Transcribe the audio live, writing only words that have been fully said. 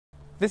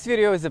This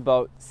video is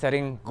about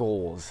setting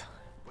goals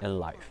in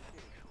life.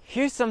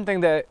 Here's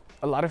something that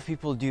a lot of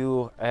people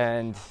do,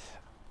 and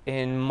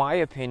in my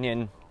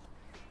opinion,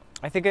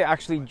 I think it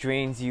actually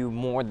drains you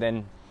more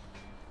than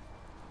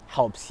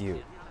helps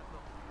you.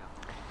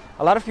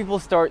 A lot of people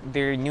start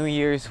their New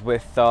Year's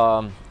with,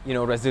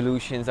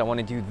 resolutions. I want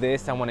to do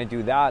this, I want to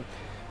do that.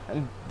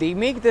 And they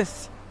make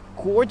this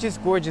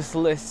gorgeous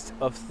list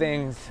of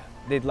things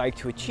they'd like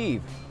to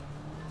achieve.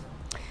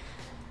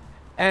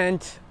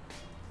 And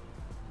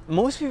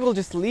most people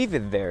just leave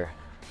it there,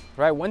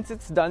 right? Once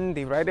it's done,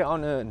 they write it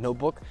on a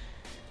notebook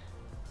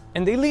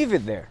and they leave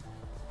it there.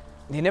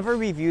 They never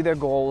review their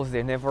goals,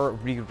 they never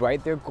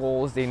rewrite their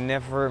goals, they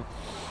never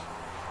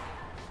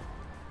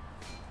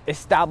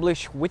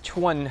establish which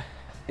one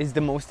is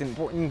the most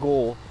important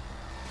goal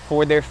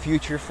for their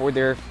future, for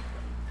their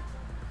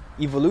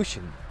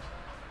evolution.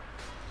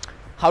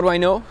 How do I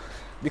know?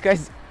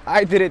 Because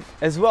I did it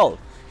as well.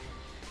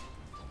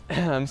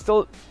 I'm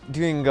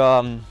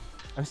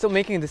still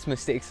making this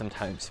mistake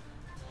sometimes.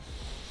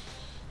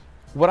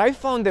 What I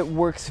found that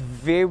works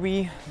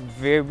very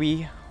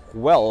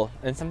well,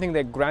 and something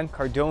that Grant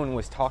Cardone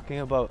was talking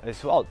about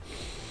as well,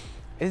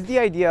 is the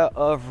idea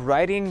of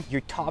writing your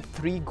top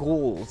 3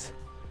 goals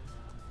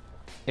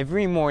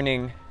every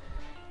morning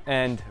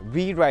and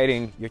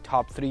rewriting your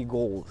top 3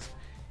 goals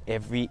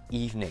every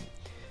evening.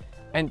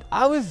 And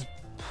I was,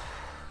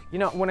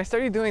 when I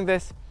started doing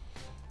this,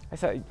 I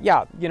said,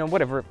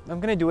 whatever, I'm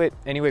gonna do it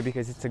anyway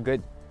because it's a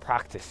good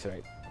practice,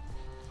 right?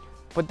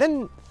 But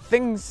then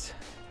things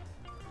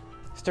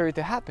started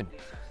to happen.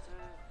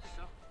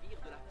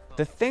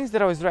 The things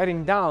that I was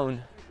writing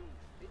down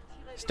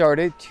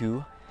started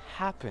to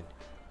happen.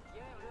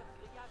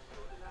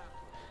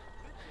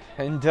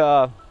 And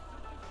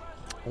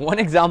one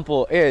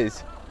example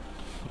is,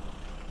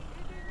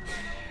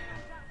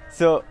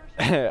 so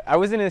I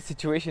was in a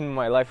situation in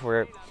my life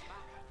where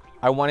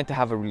I wanted to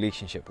have a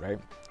relationship, right?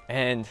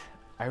 And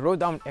I wrote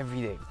down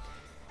every day,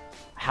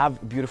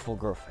 have a beautiful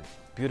girlfriend,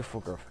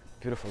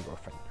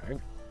 right?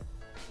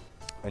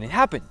 And it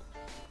happened,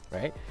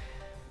 right?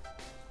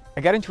 I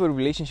got into a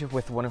relationship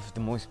with one of the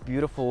most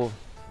beautiful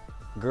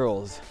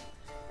girls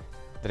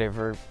that I've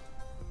ever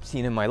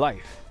seen in my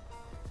life.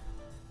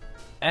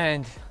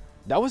 And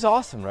that was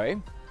awesome, right?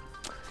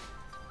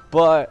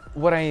 But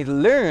what I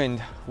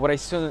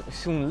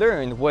soon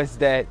learned was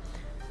that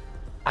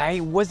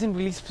I wasn't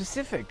really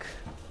specific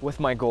with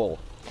my goal.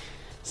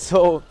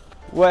 So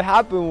what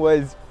happened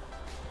was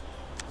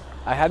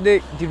I had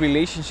the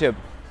relationship,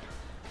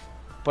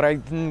 but I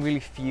didn't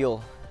really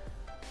feel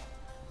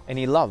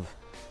any love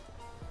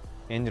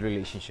in the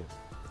relationship.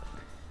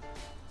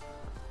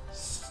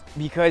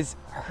 Because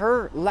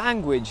her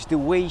language, the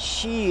way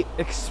she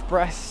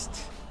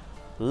expressed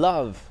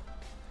love,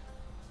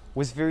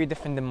 was very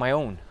different than my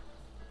own.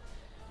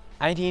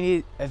 I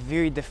needed a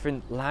very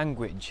different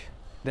language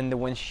than the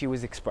one she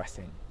was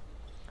expressing.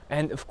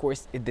 And of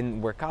course, it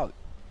didn't work out.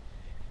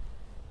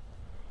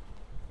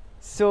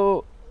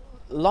 So,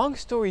 long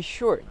story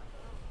short,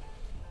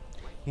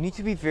 you need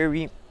to be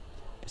very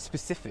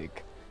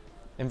specific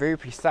and very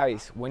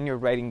precise when you're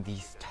writing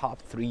these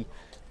top 3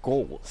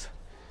 goals.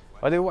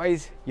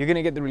 Otherwise, you're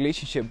gonna get the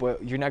relationship,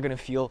 but you're not gonna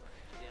feel,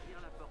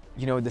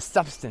 the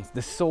substance,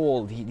 the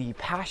soul, the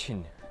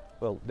passion.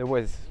 Well, there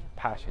was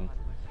passion.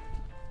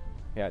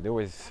 Yeah, there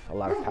was a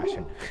lot of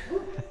passion.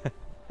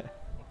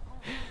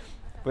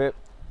 But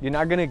you're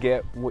not gonna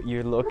get what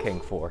you're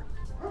looking for,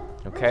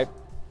 okay?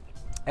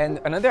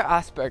 And another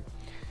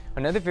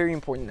very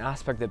important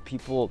aspect that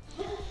people,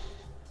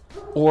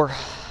 or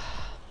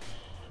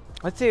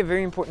let's say a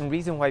very important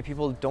reason why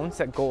people don't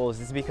set goals,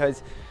 is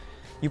because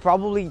you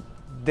probably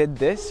did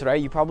this,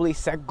 right? You probably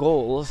set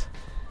goals,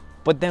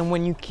 but then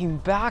when you came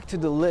back to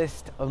the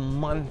list a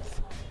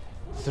month,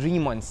 3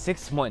 months,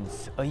 6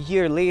 months, a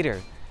year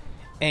later,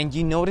 and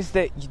you notice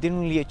that you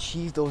didn't really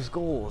achieve those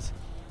goals,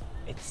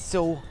 it's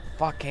so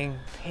fucking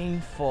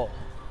painful.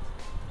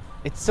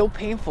 It's so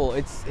painful.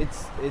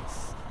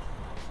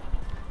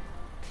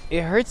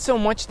 It hurts so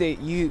much that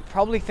you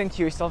probably think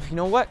to yourself, you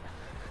know what?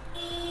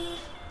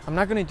 I'm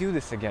not gonna do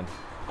this again.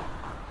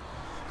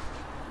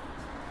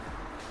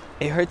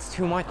 It hurts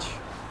too much.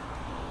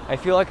 I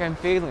feel like I'm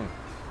failing.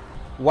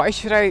 Why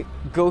should I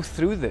go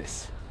through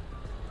this?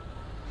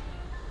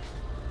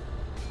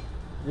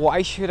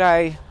 Why should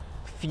I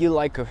feel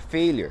like a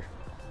failure?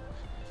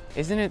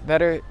 Isn't it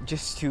better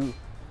just to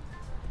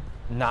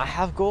not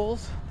have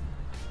goals?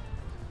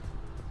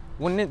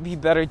 Wouldn't it be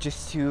better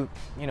just to,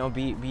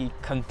 be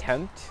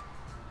content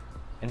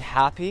and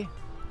happy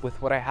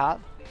with what I have?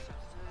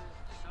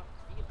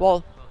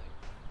 Well,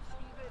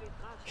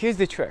 here's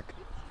the trick.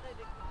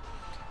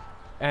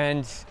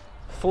 And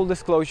full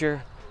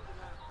disclosure,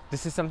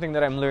 this is something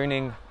that I'm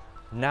learning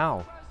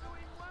now.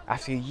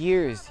 After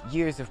years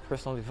of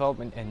personal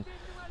development and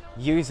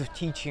years of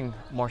teaching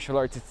martial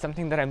arts, it's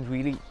something that I'm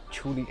really,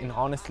 truly, and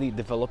honestly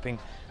developing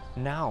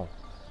now.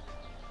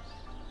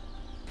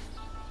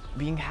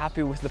 Being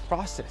happy with the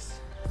process.